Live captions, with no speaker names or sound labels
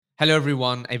Hello,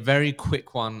 everyone. A very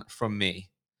quick one from me.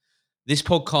 This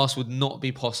podcast would not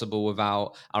be possible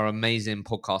without our amazing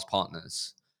podcast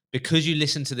partners. Because you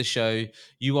listen to the show,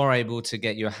 you are able to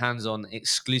get your hands on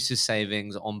exclusive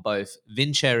savings on both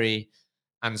Vincherry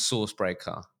and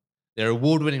Sourcebreaker. They're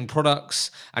award-winning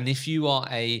products, and if you are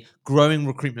a growing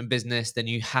recruitment business, then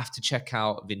you have to check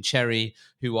out Vincherry,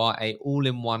 who are a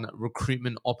all-in-one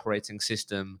recruitment operating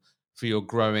system for your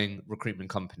growing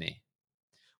recruitment company.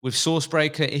 With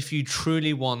Sourcebreaker, if you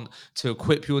truly want to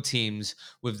equip your teams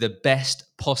with the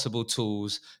best possible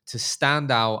tools to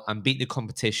stand out and beat the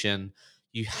competition,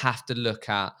 you have to look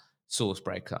at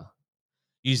Sourcebreaker.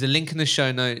 Use the link in the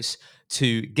show notes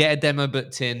to get a demo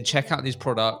booked in, check out these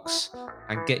products,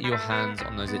 and get your hands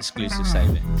on those exclusive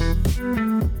savings.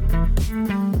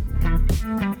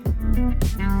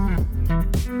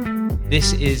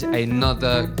 This is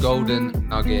another Golden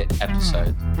Nugget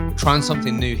episode. We're trying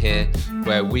something new here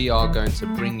where we are going to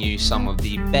bring you some of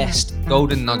the best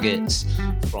Golden Nuggets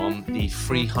from the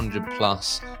 300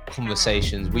 plus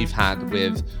conversations we've had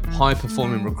with high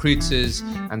performing recruiters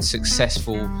and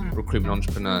successful recruitment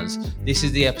entrepreneurs. This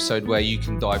is the episode where you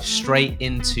can dive straight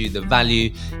into the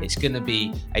value. It's going to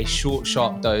be a short,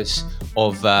 sharp dose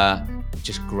of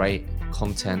just great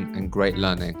content and great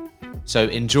learning. So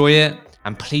enjoy it.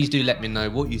 And please do let me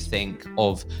know what you think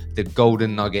of the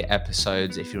Golden Nugget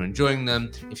episodes. If you're enjoying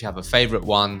them, if you have a favorite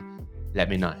one, let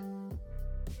me know.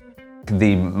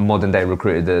 The modern day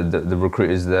recruiter, the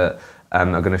recruiters that are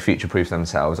going to future-proof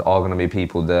themselves are going to be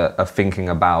people that are thinking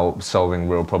about solving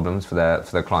real problems for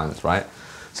their clients, right?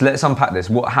 So let's unpack this.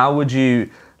 How would you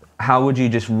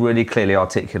just really clearly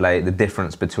articulate the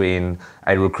difference between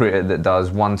a recruiter that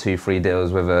does 1, 2, 3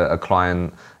 deals with a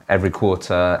client every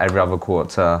quarter, every other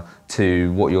quarter,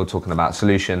 to what you're talking about,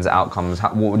 solutions, outcomes?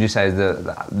 What would you say is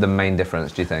the main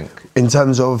difference, do you think? In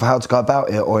terms of how to go about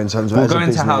it, or in terms of we'll go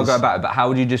into how to go about it, but how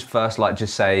would you just first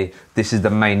just say this is the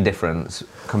main difference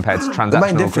compared to transactional? The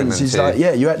main difference is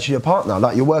you're actually a partner.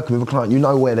 Like, you're working with a client, you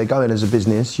know where they're going as a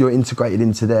business, you're integrated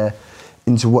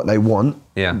into what they want,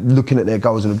 looking at their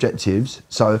goals and objectives.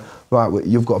 So, right,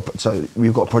 we've got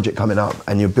a project coming up,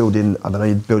 and you're building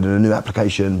a new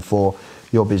application for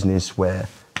your business where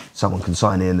someone can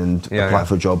sign in and apply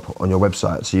for a job on your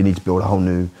website. So you need to build a whole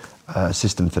new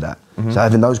system for that. Mm-hmm. So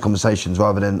having those conversations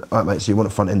rather than, all right, mate, so you want a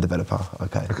front-end developer.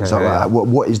 Okay. So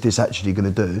what is this actually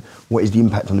going to do? What is the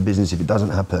impact on the business if it doesn't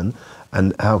happen?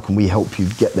 And how can we help you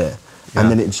get there? Yeah. And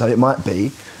then it might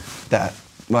be that,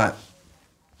 right,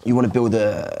 you want to build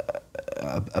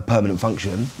a permanent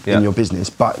function in your business,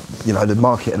 but the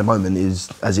market at the moment is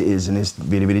as it is, and it's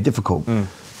really, really difficult.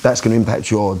 That's going to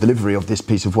impact your delivery of this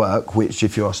piece of work, which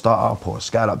if you're a startup or a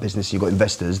scale-up business, you've got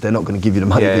investors, they're not going to give you the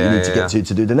money that you need to get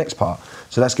to do the next part.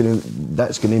 So that's going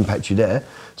to impact you there.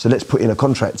 So let's put in a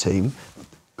contract team,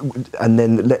 and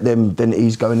then let them. Then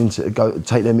he's going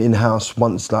take them in-house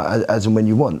once, as and when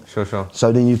you want. Sure.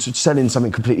 So then you're selling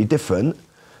something completely different.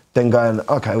 Then going,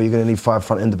 okay, well, you're going to need 5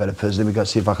 front-end developers. Let me go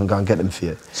see if I can go and get them for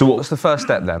you. So what's the first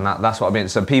step then? That's what I mean.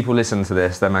 So people listen to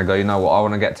this, they may go, you know what, I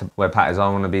want to get to where Pat is. I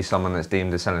want to be someone that's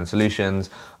deemed as selling solutions.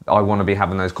 I want to be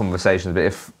having those conversations. But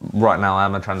if right now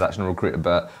I'm a transactional recruiter,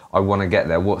 but I want to get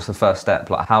there, what's the first step?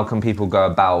 Like, how can people go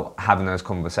about having those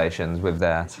conversations with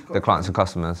their clients and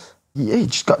customers? Yeah, you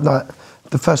just got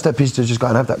the first step is to just go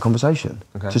and have that conversation.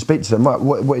 Okay. To speak to them, right,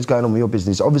 what is going on with your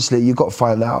business? Obviously, you've got to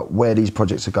find out where these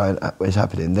projects are going, what is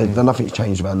happening. Nothing's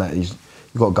changed around that. You've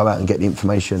got to go out and get the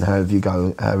information, however you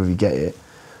get it.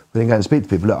 But then go and speak to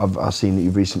people. Look, I've seen that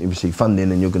you've recently received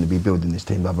funding and you're going to be building this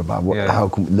team, blah, blah, blah.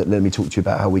 Let me talk to you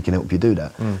about how we can help you do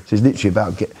that. So it's literally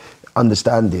about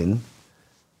understanding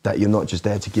that you're not just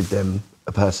there to give them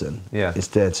a person. It's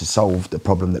there to solve the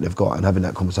problem that they've got and having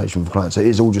that conversation with the client. So it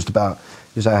is all just about,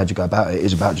 you say how'd you go about it, it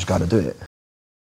is about just going to do it.